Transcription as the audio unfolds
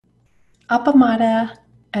Appamada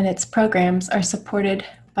and its programs are supported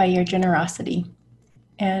by your generosity,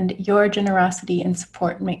 and your generosity and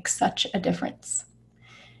support makes such a difference.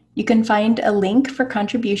 You can find a link for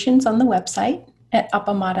contributions on the website at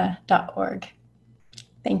appamada.org.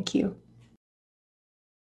 Thank you.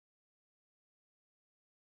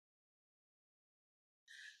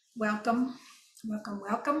 Welcome, welcome,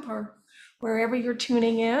 welcome for wherever you're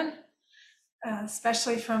tuning in,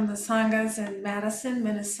 especially from the Sanghas in Madison,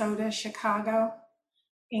 Minnesota, Chicago,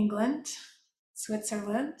 England,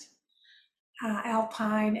 Switzerland,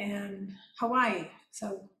 Alpine, and Hawaii.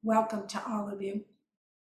 So welcome to all of you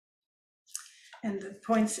and the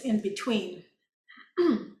points in between.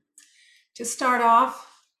 To start off,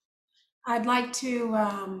 I'd like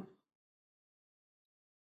to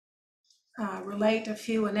relate a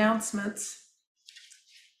few announcements.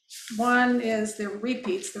 One is the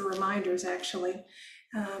repeats, the reminders actually.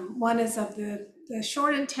 One is of the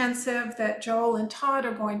short intensive that Joel and Todd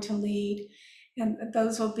are going to lead, and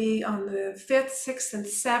those will be on the 5th, 6th, and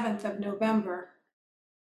 7th of November.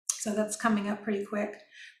 So that's coming up pretty quick.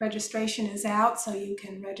 Registration is out, so you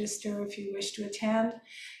can register if you wish to attend.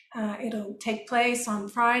 It'll take place on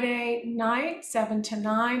Friday night, 7 to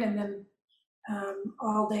 9, and then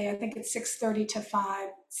all day. I think it's 6:30 to 5,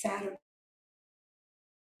 Saturday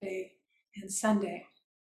and Sunday.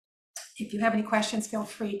 If you have any questions, feel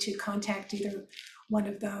free to contact either one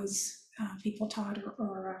of those people, Todd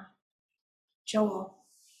or Joel,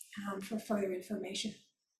 for further information.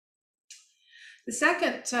 The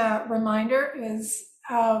second reminder is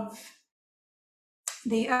of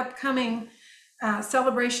the upcoming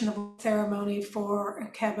celebration of ceremony for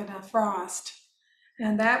Kevin Frost.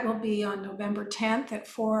 And that will be on November 10th at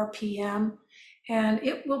 4 p.m. And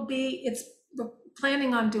we're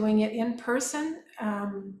planning on doing it in person,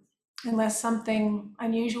 unless something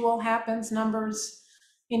unusual happens, numbers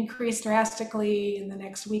increase drastically in the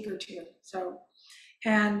next week or two. So,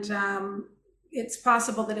 and it's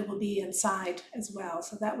possible that it will be inside as well.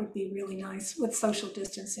 So that would be really nice with social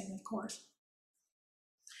distancing, of course.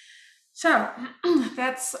 So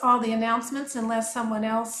that's all the announcements, unless someone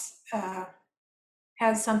else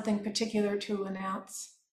has something particular to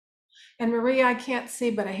announce. And Maria, I can't see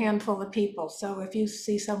but a handful of people. So if you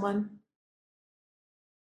see someone.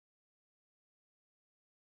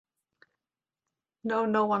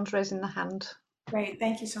 No one's raising the hand. Great,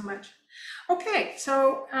 thank you so much. Okay,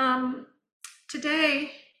 so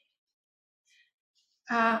today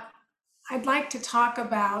I'd like to talk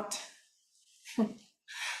about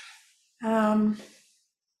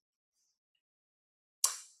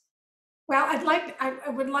well, I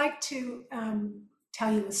would like to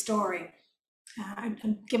tell you a story.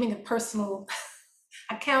 I'm giving a personal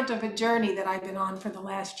account of a journey that I've been on for the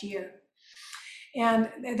last year. And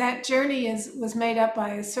that journey was made up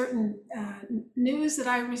by a certain news that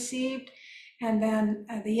I received, and then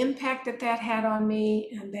the impact that had on me,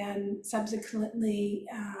 and then subsequently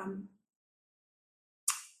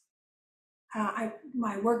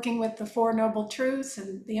my working with the Four Noble Truths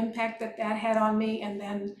and the impact that had on me, and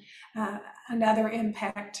then another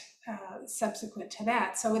impact subsequent to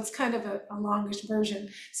that. So it's kind of a longish version.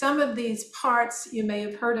 Some of these parts you may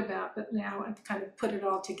have heard about, but now I've kind of put it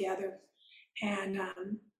all together. And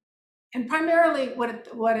primarily what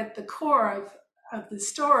at the core of the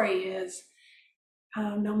story is,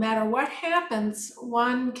 no matter what happens,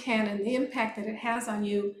 one can, and the impact that it has on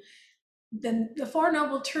you, then the Four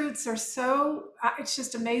Noble Truths are so, it's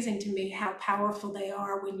just amazing to me how powerful they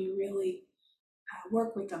are when you really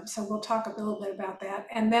work with them. So we'll talk a little bit about that.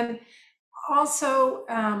 And then also,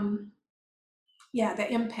 the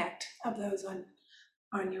impact of those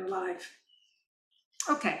on your life.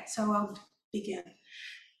 Okay, so I'll begin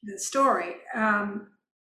the story.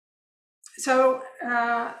 So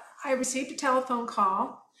I received a telephone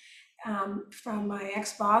call from my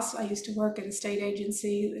ex-boss. I used to work at a state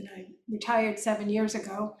agency and I retired 7 years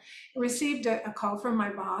ago. I received a call from my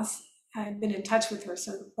boss. I'd been in touch with her,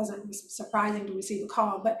 so it wasn't surprising to receive a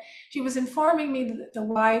call, but she was informing me that the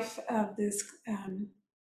wife of this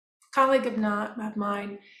colleague of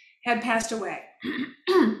mine had passed away.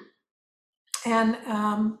 And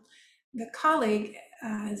the colleague,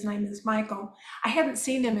 his name is Michael, I hadn't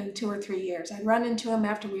seen him in 2 or 3 years. I'd run into him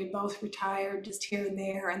after we had both retired, just here and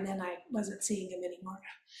there, and then I wasn't seeing him anymore.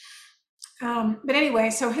 But anyway,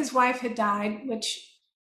 so his wife had died, which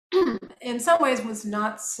in some ways was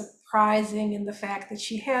not surprising in the fact that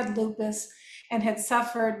she had lupus and had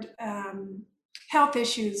suffered health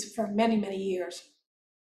issues for many, many years.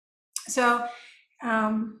 So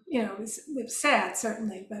it was sad,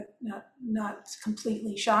 certainly, but not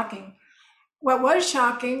completely shocking. what was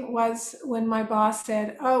shocking was when my boss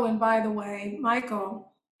said, "Oh, and by the way,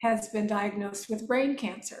 Michael has been diagnosed with brain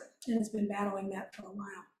cancer and has been battling that for a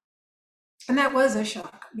while." And that was a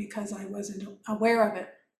shock because I wasn't aware of it.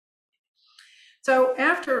 So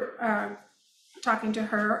after talking to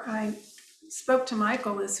her, I spoke to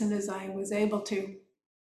Michael as soon as I was able to.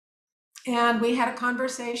 And we had a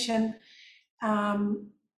conversation.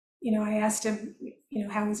 I asked him,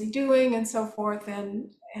 how was he doing and so forth,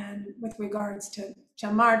 and with regards to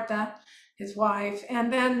Marta, his wife.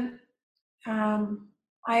 And then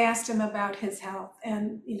I asked him about his health,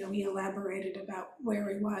 and he elaborated about where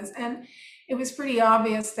he was, and it was pretty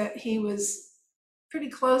obvious that he was pretty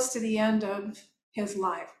close to the end of his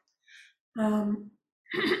life. And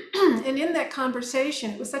in that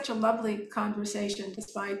conversation, it was such a lovely conversation,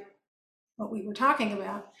 despite what we were talking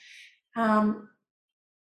about.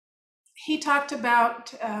 He talked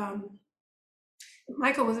about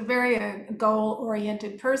Michael was a very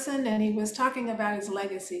goal-oriented person, and he was talking about his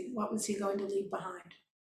legacy. What was he going to leave behind?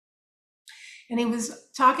 And he was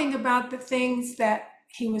talking about the things that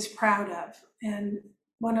he was proud of. And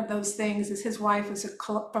one of those things is his wife was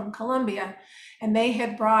from Colombia, and they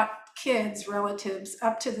had brought kids, relatives,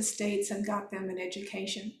 up to the States and got them an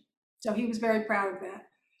education. So he was very proud of that.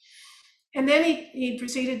 And then he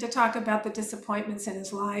proceeded to talk about the disappointments in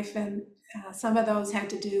his life, and some of those had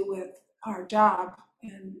to do with our job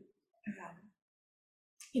and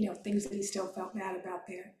things that he still felt bad about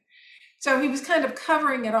there. So he was kind of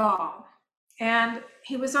covering it all. And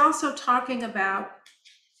he was also talking about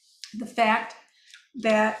the fact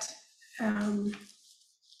that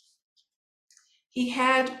he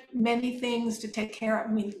had many things to take care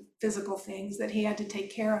of, physical things that he had to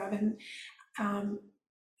take care of. And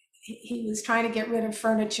he was trying to get rid of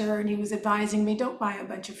furniture, and he was advising me, don't buy a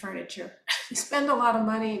bunch of furniture. You spend a lot of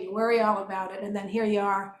money and you worry all about it, and then here you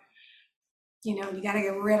are, you got to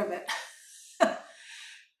get rid of it.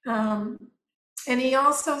 And he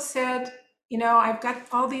also said, I've got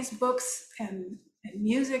all these books and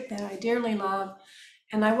music that I dearly love,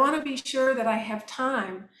 and I want to be sure that I have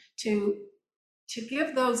time to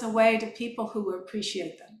give those away to people who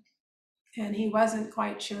appreciate them. And he wasn't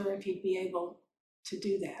quite sure if he'd be able to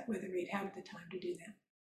do that, whether he'd have the time to do that.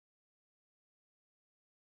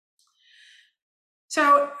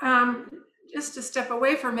 So just to step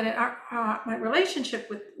away for a minute, my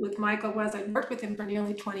relationship with Michael was I worked with him for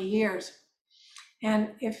nearly 20 years.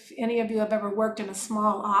 And if any of you have ever worked in a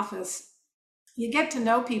small office, you get to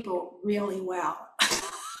know people really well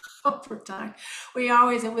over time.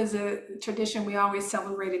 It was a tradition, we always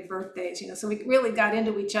celebrated birthdays, so we really got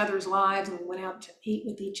into each other's lives, and we went out to eat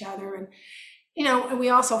with each other, and and we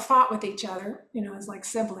also fought with each other, as like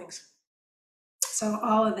siblings. So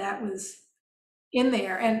all of that was in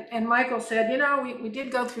there. And Michael said, we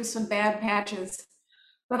did go through some bad patches,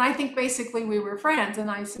 but I think basically we were friends. And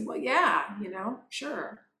I said, well, yeah,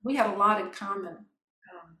 sure. We had a lot in common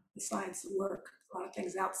besides the work, a lot of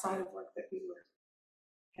things outside of work that we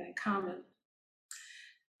had in common.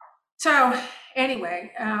 So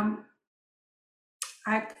anyway,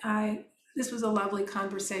 this was a lovely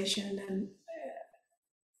conversation,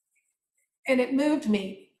 and it moved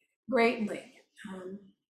me greatly.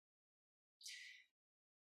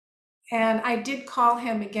 And I did call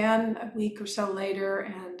him again a week or so later,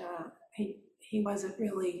 and he wasn't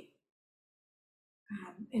really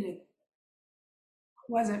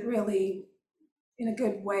in a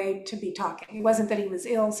good way to be talking. It wasn't that he was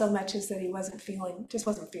ill so much as that he wasn't feeling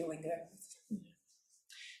good.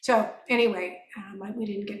 So anyway, we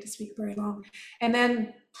didn't get to speak very long. And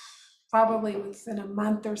then probably within a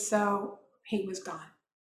month or so, he was gone.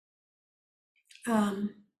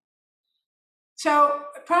 So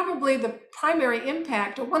probably the primary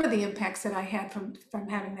impact, or one of the impacts that I had from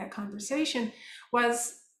having that conversation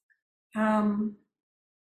was, I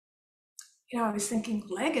was thinking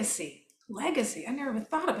legacy. I never even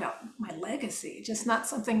thought about my legacy, just not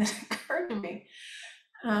something that occurred to me.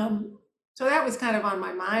 So that was kind of on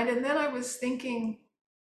my mind. And then I was thinking,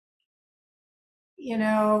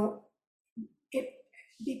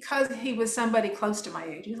 because he was somebody close to my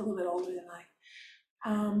age, he was a little bit older than I.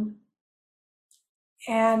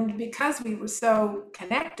 And because we were so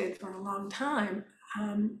connected for a long time,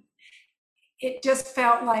 it just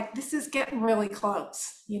felt like this is getting really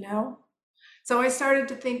close, So I started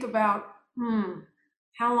to think about,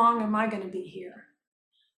 how long am I going to be here?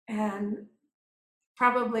 And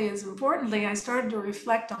probably as importantly, I started to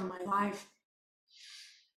reflect on my life.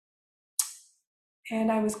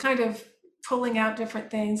 And I was kind of pulling out different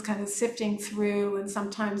things, kind of sifting through, and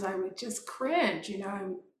sometimes I would just cringe, I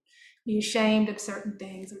would be ashamed of certain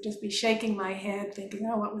things, or just be shaking my head thinking,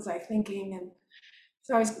 oh, what was I thinking? And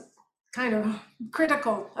so I was kind of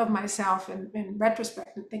critical of myself in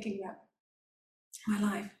retrospect and thinking about my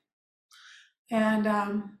life. And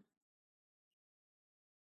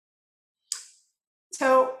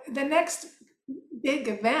so the next big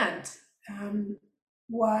event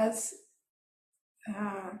was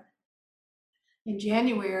in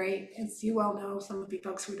January. As you all know, some of you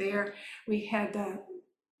folks were there. We had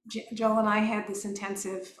Joel and I had this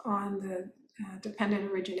intensive on the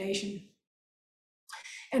dependent origination,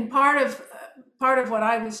 and part of what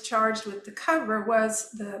I was charged with to cover was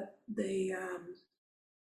the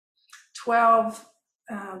 12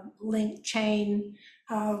 link chain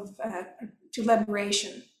of to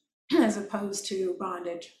liberation as opposed to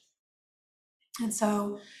bondage. And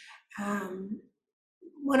so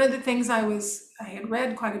one of the things I had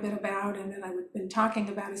read quite a bit about, and that I've been talking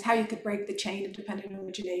about, is how you could break the chain of dependent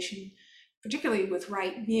origination, particularly with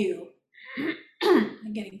right view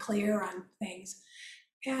and getting clear on things.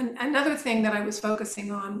 And another thing that I was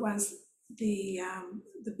focusing on was the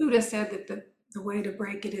Buddha said that the way to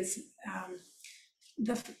break it is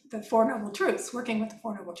the Four Noble Truths, working with the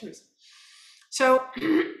Four Noble Truths. So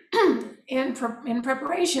in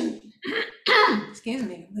preparation, excuse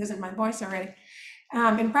me, I'm losing my voice already.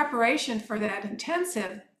 In preparation for that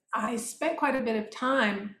intensive, I spent quite a bit of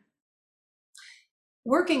time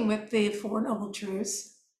working with the Four Noble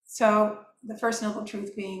Truths. So the first Noble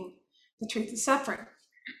Truth being the truth of suffering.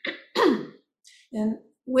 And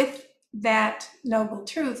with that Noble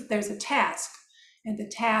Truth, there's a task. And the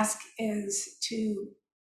task is to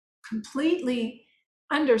completely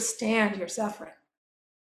understand your suffering,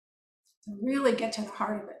 to really get to the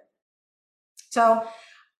heart of it. So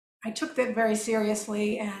I took that very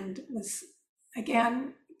seriously and was,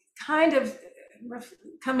 again, kind of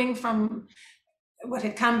coming from what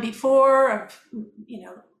had come before of,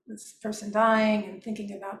 this person dying and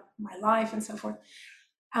thinking about my life and so forth.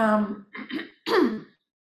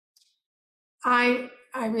 I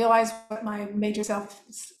realized what my major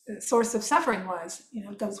source of suffering was.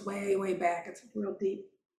 It goes way, way back. It's real deep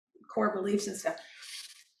core beliefs and stuff.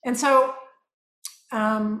 And so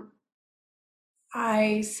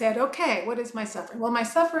I said, okay, what is my suffering? Well, my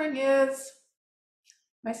suffering has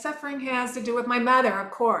to do with my mother,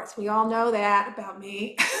 of course. We all know that about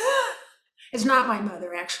me. It's not my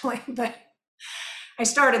mother, actually, but I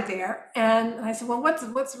started there. And I said, well,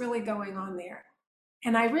 what's really going on there?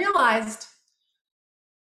 And I realized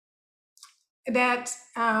that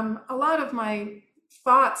a lot of my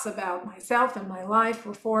thoughts about myself and my life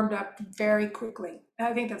were formed up very quickly.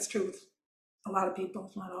 I think that's true with a lot of people,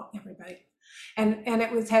 if not everybody. And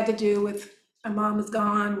it had to do with my mom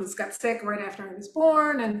got sick right after I was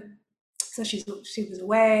born, and so she was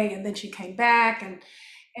away, and then she came back, and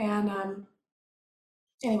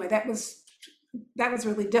anyway, that was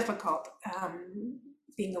really difficult,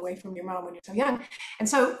 being away from your mom when you're so young. And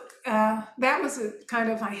so that was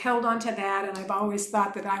I held on to that, and I've always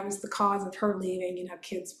thought that I was the cause of her leaving.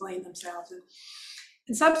 Kids blame themselves,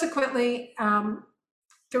 and subsequently,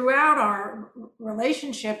 throughout our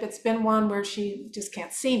relationship, it's been one where she just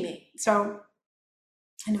can't see me. So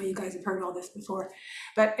I know you guys have heard all this before,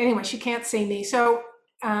 but anyway, she can't see me. So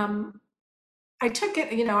I took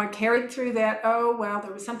it, I carried through that. Oh, well,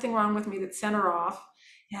 there was something wrong with me that sent her off.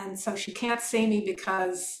 And so she can't see me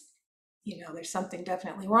because, there's something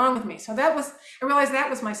definitely wrong with me. So I realized that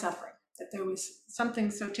was my suffering, that there was something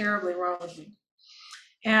so terribly wrong with me.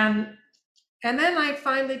 And then I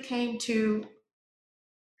finally came to,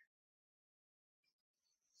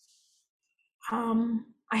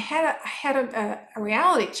 I had a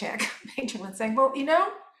reality check, major one, saying, well,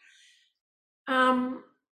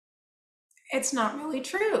 it's not really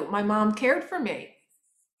true. My mom cared for me.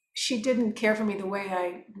 She didn't care for me the way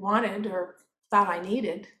I wanted or thought I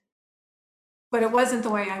needed, but it wasn't the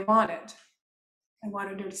way I wanted. I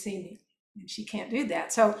wanted her to see me, and she can't do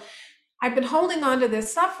that. So I've been holding on to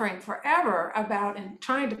this suffering forever and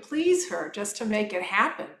trying to please her just to make it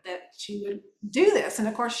happen, that she would do this. And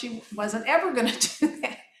of course, she wasn't ever going to do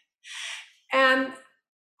that. And,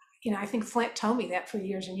 I think Flint told me that for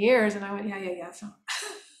years and years. And I went, yeah. So,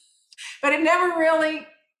 but it never really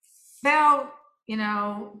fell,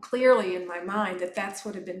 clearly in my mind that that's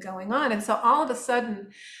what had been going on. And so all of a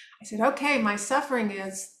sudden I said, okay, my suffering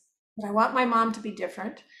is that I want my mom to be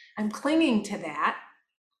different. I'm clinging to that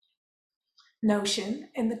notion.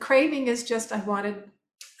 And the craving is just, I wanted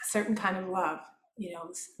a certain kind of love,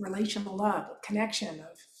 relational love, of connection,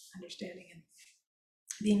 of understanding and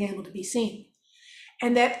being able to be seen.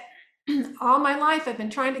 And that all my life I've been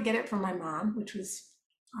trying to get it from my mom, which was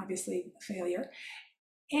obviously a failure.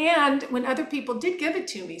 And when other people did give it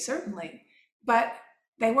to me, certainly, but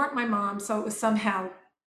they weren't my mom, so it was somehow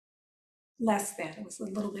less than, it was a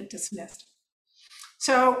little bit dismissed.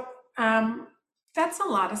 So that's a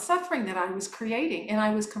lot of suffering that I was creating, and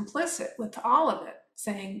I was complicit with all of it,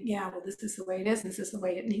 saying, yeah, well, this is the way it is, this is the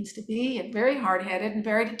way it needs to be, and very hard-headed and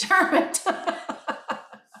very determined.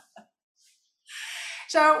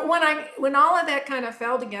 So when all of that kind of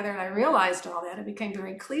fell together and I realized all that, it became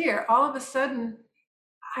very clear, all of a sudden,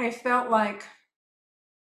 I felt like,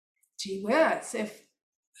 gee whiz, if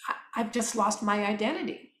I've just lost my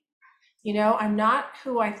identity. You know, I'm not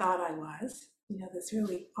who I thought I was, you know, this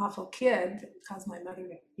really awful kid that caused my mother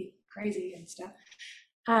to be crazy and stuff.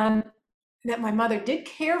 That my mother did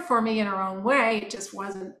care for me in her own way, it just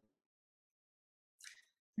wasn't,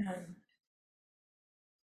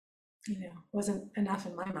 wasn't enough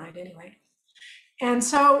in my mind anyway. And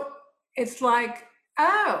so it's like,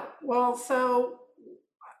 oh, well, so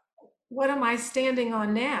what am I standing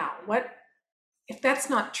on now? What, if that's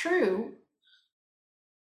not true,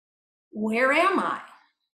 where am I?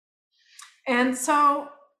 And so,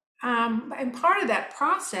 and part of that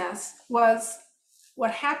process was,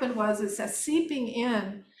 what happened was, is a seeping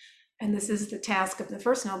in, and this is the task of the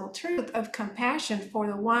First Noble Truth, of compassion for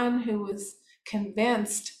the one who was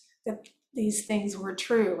convinced that these things were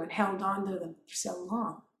true and held on to them for so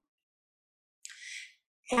long.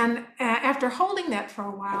 And after holding that for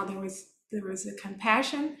a while, there was a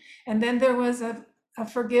compassion, and then there was a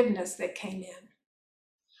forgiveness that came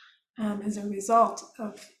in as a result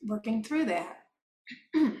of working through that.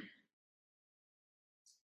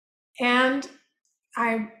 And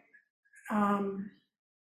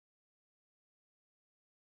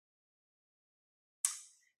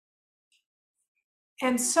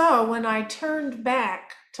and so when I turned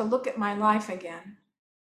back to look at my life again,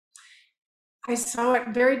 I saw it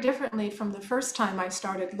very differently from the first time I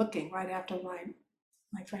started looking, right after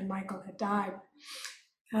my friend Michael had died.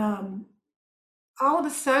 All of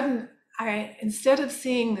a sudden, instead of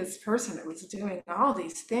seeing this person that was doing all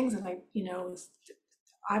these things, and was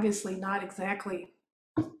obviously not exactly,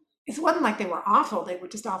 it wasn't like they were awful, they were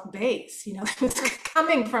just off base, it was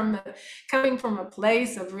coming from a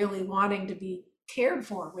place of really wanting to be cared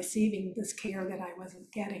for, receiving this care that I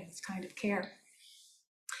wasn't getting, this kind of care.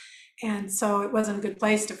 And so it wasn't a good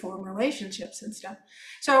place to form relationships and stuff.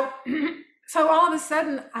 So all of a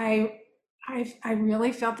sudden, I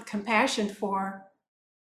really felt the compassion for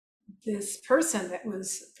this person that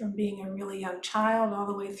was, from being a really young child all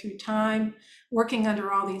the way through time, working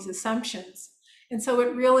under all these assumptions. And so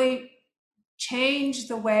it really changed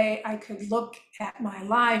the way I could look at my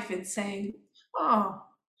life and saying, oh,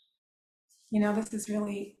 this is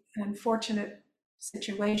really an unfortunate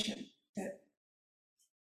situation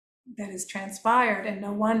that has transpired, and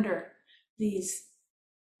no wonder these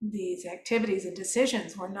activities and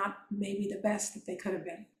decisions were not maybe the best that they could have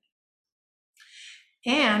been.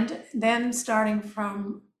 And then starting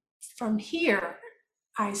from here,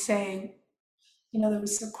 I say, there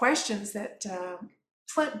was some questions that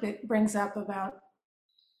Flint brings up about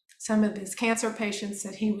some of his cancer patients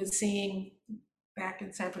that he was seeing back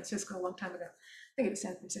in San Francisco a long time ago. I think it was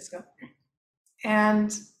San Francisco.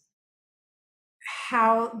 And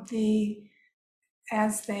how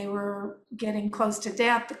as they were getting close to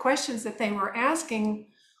death, the questions that they were asking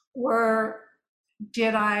were,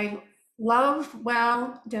 did I love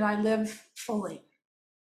well? Did I live fully?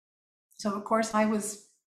 So of course I was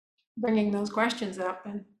bringing those questions up,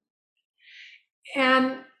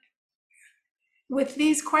 and with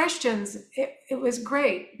these questions, it was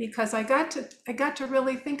great because I got to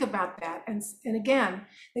really think about that. And again,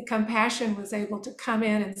 the compassion was able to come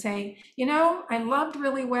in and say, I loved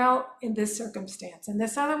really well in this circumstance, and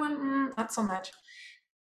this other one, not so much.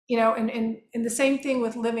 And the same thing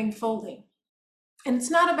with living fully. And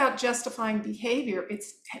it's not about justifying behavior,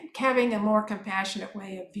 it's having a more compassionate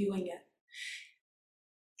way of viewing it.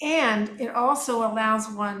 And it also allows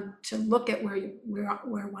one to look at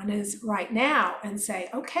where one is right now and say,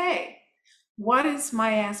 okay, what is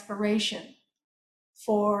my aspiration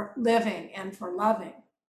for living and for loving?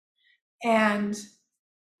 And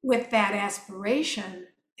with that aspiration,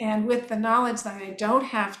 and with the knowledge that I don't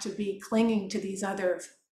have to be clinging to these other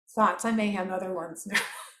thoughts, I may have other ones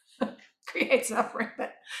that create suffering,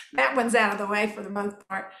 but that one's out of the way for the most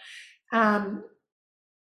part.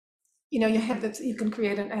 You can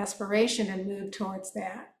create an aspiration and move towards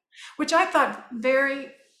that, which I thought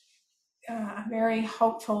very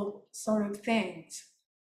hopeful sort of things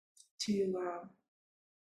to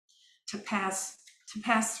pass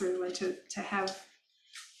through and to have.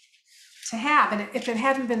 And if it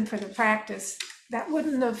hadn't been for the practice, that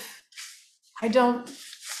wouldn't have, I don't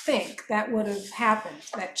think that would have happened,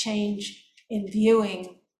 that change in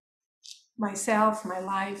viewing myself, my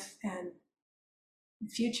life, and the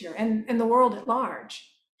future, and the world at large.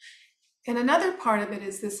 And another part of it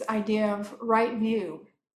is this idea of right view.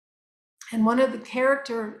 And one of the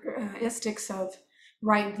characteristics of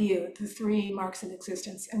right view, the 3 marks of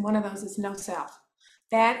existence, and one of those is no self.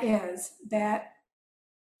 That is that,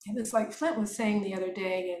 and it's like Flint was saying the other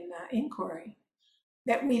day in Inquiry,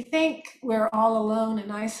 that we think we're all alone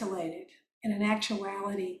and isolated, and in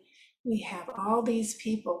actuality, we have all these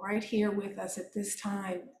people right here with us at this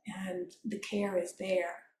time, and the care is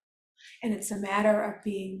there. And it's a matter of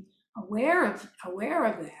being aware of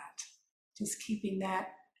that, just keeping that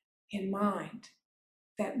in mind,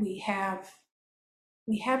 that we have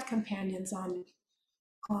companions on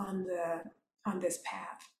this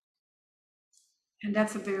path. And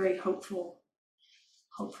that's a very hopeful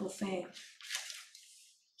thing.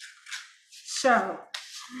 So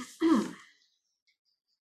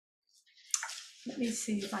let me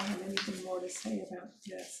see if I have anything more to say about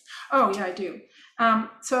this. Oh yeah, I do.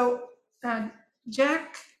 So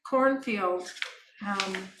Jack Kornfield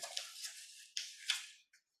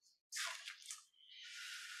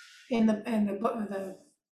in the book, The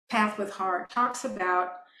Path with Heart, talks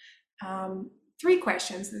about 3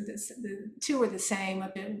 questions. The 2 are the same.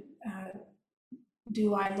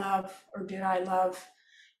 Do I love, or did I love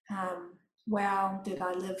well? Did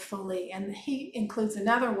I live fully? And he includes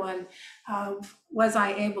another one of, was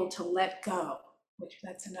I able to let go? Which,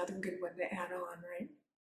 that's another good one to add on, right?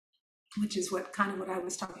 Which is what I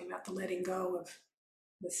was talking about, the letting go of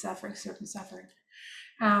the suffering, certain suffering.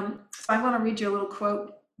 So I want to read you a little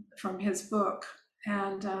quote from his book.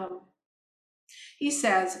 And he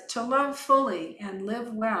says, to love fully and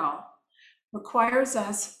live well requires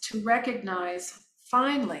us to recognize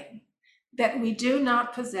finally that we do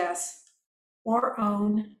not possess or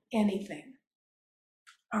own anything.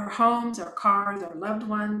 Our homes, our cars, our loved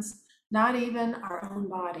ones, not even our own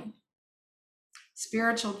body.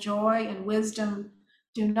 Spiritual joy and wisdom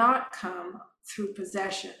do not come through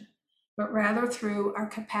possession, but rather through our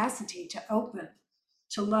capacity to open,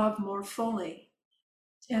 to love more fully,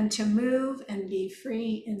 and to move and be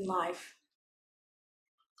free in life.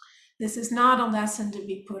 This is not a lesson to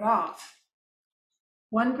be put off.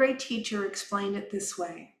 One great teacher explained it this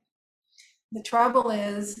way: the trouble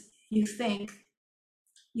is, you think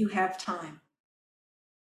you have time.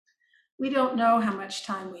 We don't know how much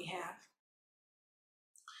time we have.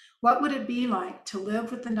 What would it be like to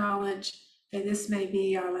live with the knowledge that this may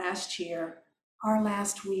be our last year, our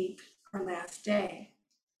last week, our last day?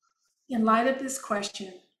 In light of this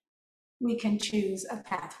question, we can choose a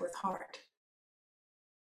path with heart.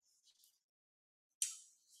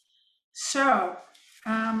 So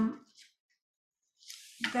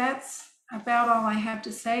that's about all I have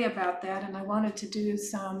to say about that. And I wanted to do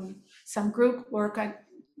some group work.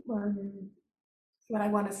 But I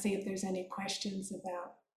want to see if there's any questions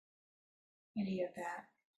about any of that.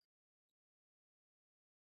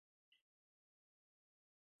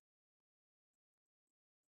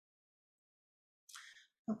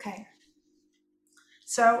 Okay.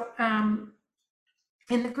 So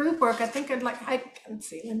in the group work, I think let's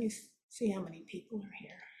see, let me see how many people are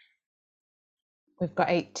here. We've got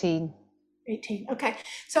 18. 18, okay.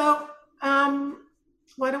 So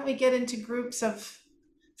why don't we get into groups of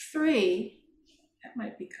 3? That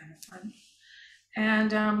might be kind of fun.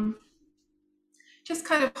 And just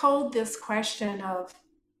kind of hold this question of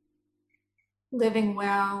living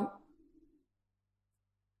well,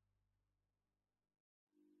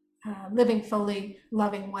 living fully,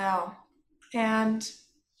 loving well. And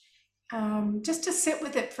just to sit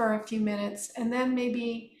with it for a few minutes, and then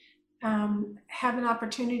maybe have an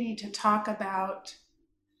opportunity to talk about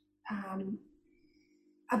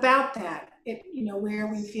that. Where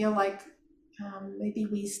we feel like maybe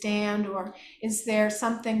we stand, or is there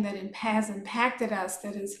something that has impacted us,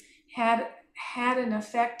 that has had an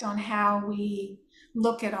effect on how we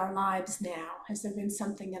look at our lives now? Has there been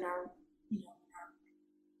something in our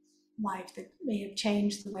life that may have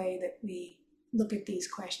changed the way that we look at these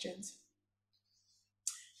questions?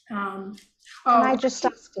 Can I just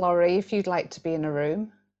ask Laurie if you'd like to be in a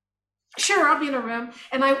room? Sure, I'll be in a room.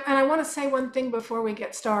 And I want to say one thing before we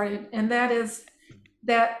get started, and that is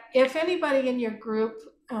that if anybody in your group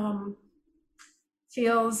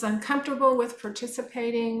feels uncomfortable with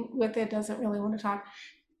participating with it, doesn't really want to talk,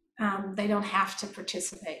 they don't have to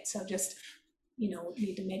participate. So just,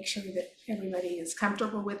 need to make sure that everybody is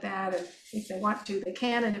comfortable with that. And if they want to, they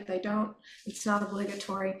can. And if they don't, it's not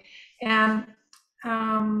obligatory. And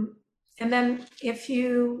then if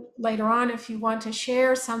you, later on, if you want to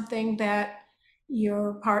share something that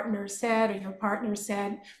your partner said or your partner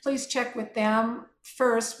said, please check with them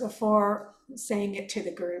first before saying it to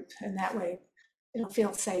the group. And that way it'll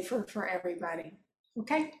feel safer for everybody.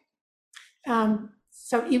 Okay?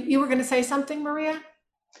 So you were going to say something, Maria?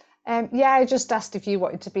 Yeah, I just asked if you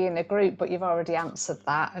wanted to be in a group, but you've already answered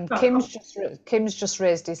that. And Oh, Kim's just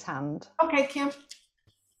raised his hand. okay, Kim.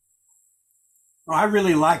 Well, I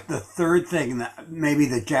really like the third thing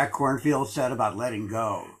that Jack Cornfield said about letting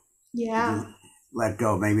go. Yeah. Let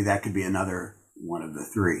go. Maybe that could be another one of the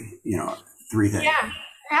three, three things. Yeah,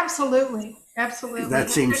 absolutely. Absolutely. That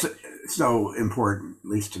seems so important, at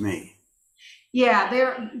least to me. Yeah,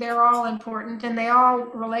 they're all important and they all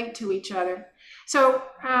relate to each other. So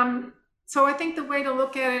so I think the way to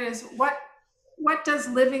look at it is what does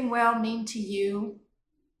living well mean to you,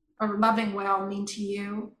 or loving well mean to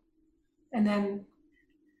you? And then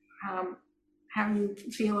how you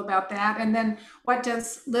feel about that. And then what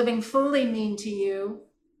does living fully mean to you?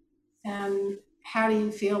 And how do you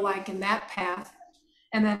feel like in that path?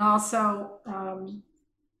 And then also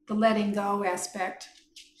the letting go aspect.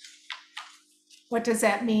 What does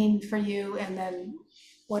that mean for you? And then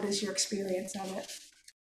what is your experience of it?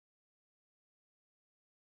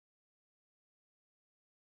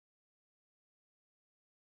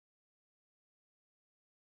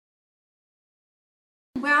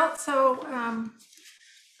 Well, so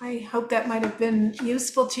I hope that might have been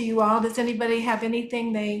useful to you all. Does anybody have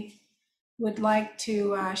anything they would like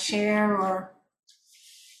to share or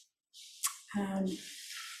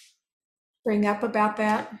bring up about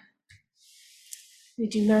that?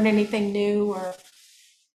 Did you learn anything new or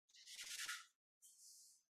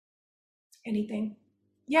anything?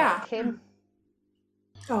 Yeah. Kim?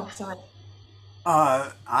 Oh, sorry.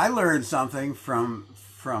 I learned something from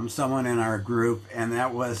someone in our group, and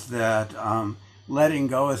that was that letting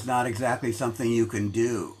go is not exactly something you can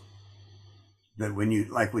do. That when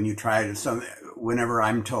you try to, whenever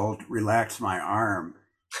I'm told relax my arm,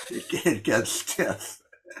 it gets stiff,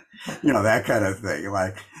 that kind of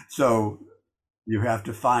thing. So you have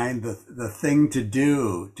to find the thing to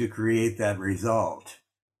do to create that result.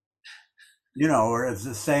 Or it's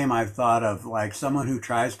the same I've thought of like someone who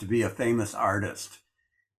tries to be a famous artist.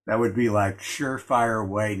 That would be like surefire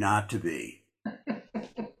way not to be.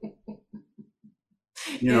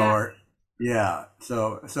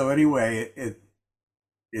 So anyway,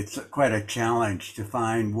 it's quite a challenge to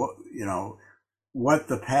find what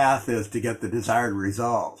the path is to get the desired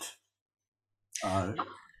result.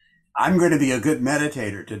 I'm going to be a good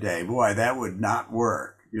meditator today. Boy, that would not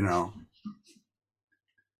work,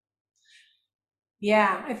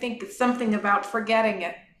 Yeah, I think it's something about forgetting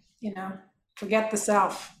it, forget the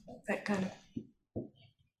self, that kind of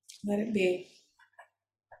let it be.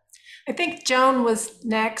 I think Joan was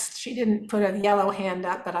next. She didn't put a yellow hand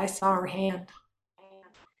up, but I saw her hand.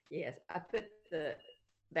 Yes, I put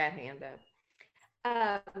that hand up.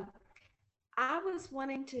 I was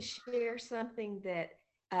wanting to share something that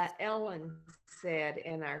Ellen said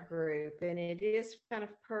in our group, and it is kind of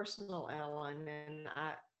personal, Ellen, and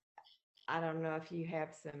I don't know if you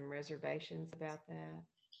have some reservations about that.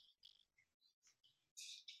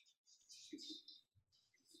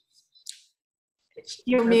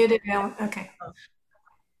 You're muted, Ellen. Okay.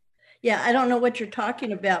 Yeah, I don't know what you're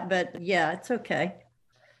talking about, but yeah, it's okay.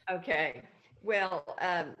 Okay. Well,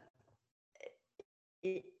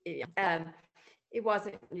 it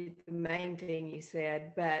wasn't the main thing you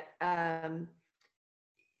said, but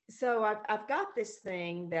so I've got this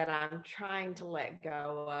thing that I'm trying to let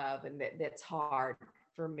go of, and that's hard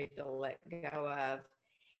for me to let go of.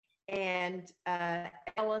 And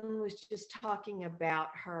Ellen was just talking about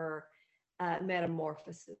her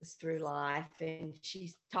metamorphosis through life, and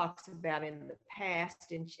she talks about in the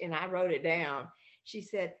past, and I wrote it down. She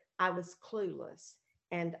said, I was clueless,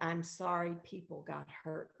 and I'm sorry people got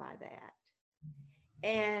hurt by that.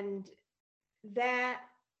 And that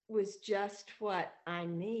was just what I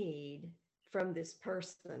need from this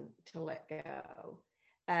person to let go.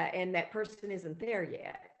 And that person isn't there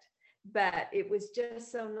yet. But it was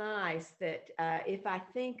just so nice that if I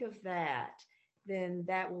think of that, then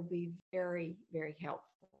that will be very, very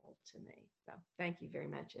helpful to me. So thank you very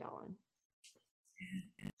much, Ellen.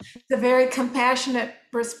 It's a very compassionate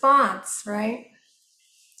response, right?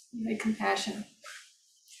 Very compassionate.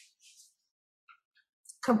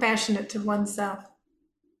 Compassionate to oneself.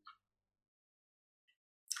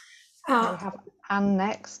 We'll have Anne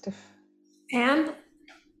next. Anne?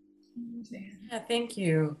 Yeah, thank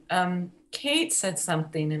you. Kate said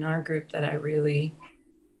something in our group that I really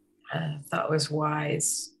thought was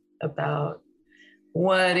wise about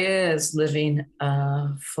what is living a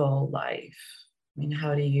full life. I mean,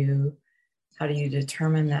 how do you how do you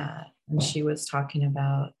determine that? And she was talking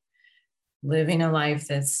about living a life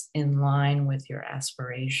that's in line with your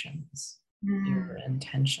aspirations, your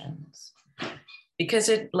intentions. Because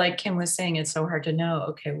it, like Kim was saying, it's so hard to know,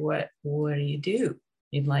 okay, what do you do?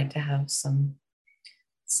 You'd like to have some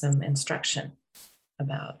instruction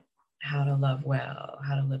about how to love well,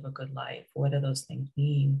 how to live a good life. What do those things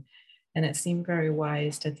mean? And it seemed very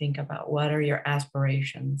wise to think about what are your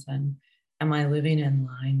aspirations and am I living in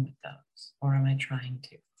line with those or am I trying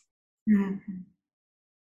to? Mm-hmm.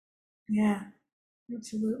 Yeah,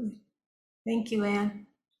 absolutely. Thank you, Anne.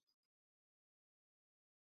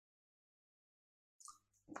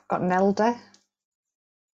 Got Nelda.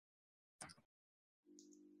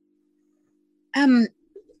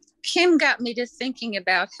 Kim got me to thinking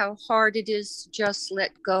about how hard it is to just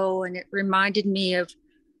let go. And it reminded me of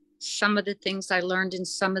some of the things I learned in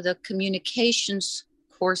some of the communications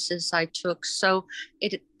courses I took. So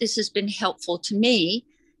this has been helpful to me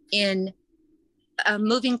in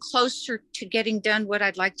moving closer to getting done what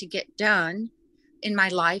I'd like to get done in my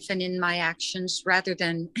life and in my actions rather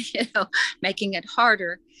than, making it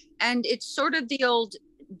harder. And it's sort of the old,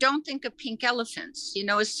 don't think of pink elephants.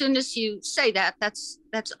 As soon as you say that, that's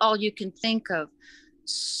all you can think of.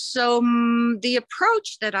 So the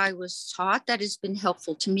approach that I was taught that has been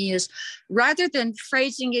helpful to me is rather than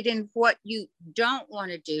phrasing it in what you don't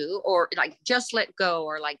want to do, or like just let go,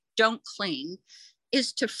 or like don't cling,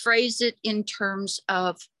 is to phrase it in terms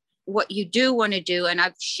of what you do want to do. And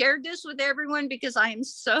I've shared this with everyone because I am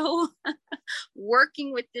so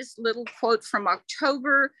working with this little quote from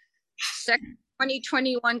October 2nd,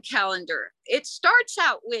 2021 calendar. It starts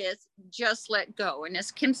out with just let go. And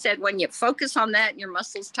as Kim said, when you focus on that, your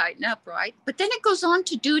muscles tighten up, right? But then it goes on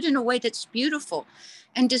to do it in a way that's beautiful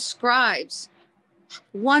and describes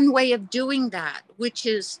one way of doing that, which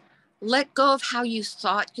is let go of how you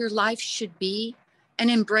thought your life should be and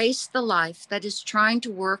embrace the life that is trying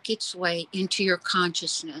to work its way into your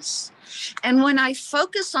consciousness. And when I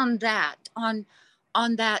focus on that, on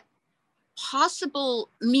that possible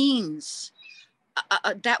means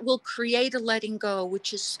that will create a letting go,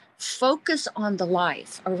 which is focus on the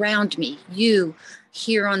life around me, you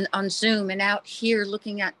here on Zoom and out here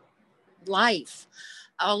looking at life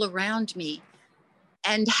all around me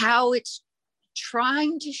and how it's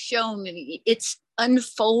trying to show me, it's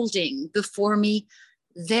unfolding before me,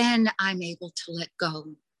 then I'm able to let go.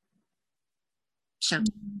 So.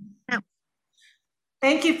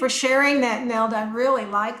 Thank you for sharing that, Nelda. I really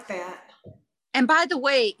like that. And by the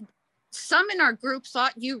way, some in our group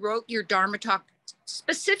thought you wrote your Dharma talk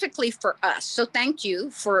specifically for us. So thank you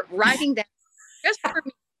for writing that just for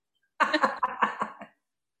me.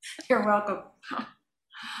 You're welcome.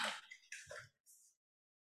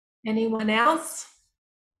 Anyone else?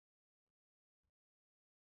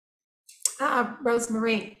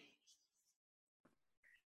 Rosemarie.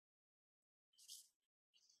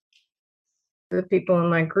 The people in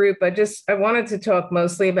my group, I wanted to talk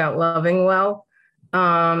mostly about loving well,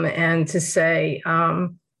 and to say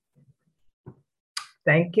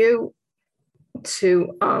thank you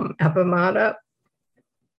to Appamada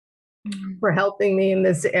for helping me in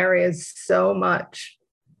this area so much.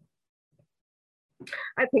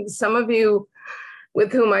 I think some of you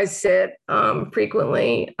with whom I sit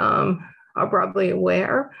frequently are probably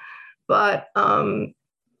aware, but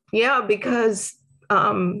because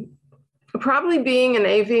probably being an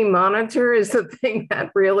AV monitor is the thing that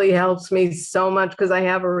really helps me so much because I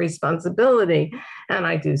have a responsibility and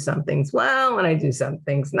I do some things well and I do some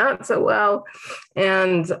things not so well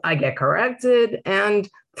and I get corrected. And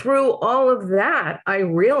through all of that, I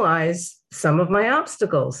realize some of my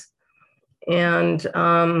obstacles. And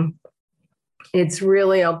it's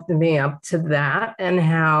really opened me up to that and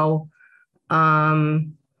how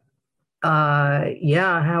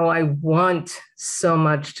how I want so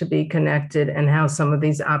much to be connected and how some of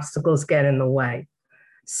these obstacles get in the way.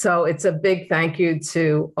 So it's a big thank you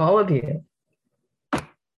to all of you. Yeah,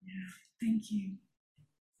 thank you.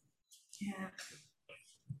 Yeah.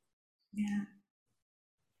 Yeah.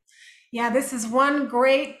 Yeah, this is one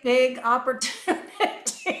great big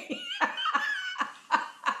opportunity.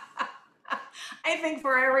 I think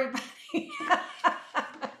for everybody. Yeah.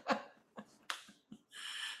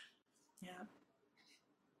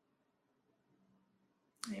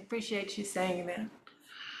 I appreciate you saying that.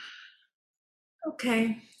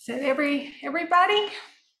 Okay, so everybody?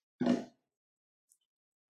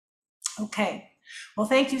 Okay, well,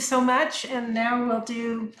 thank you so much. And now we'll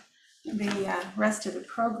do the rest of the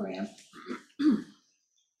program.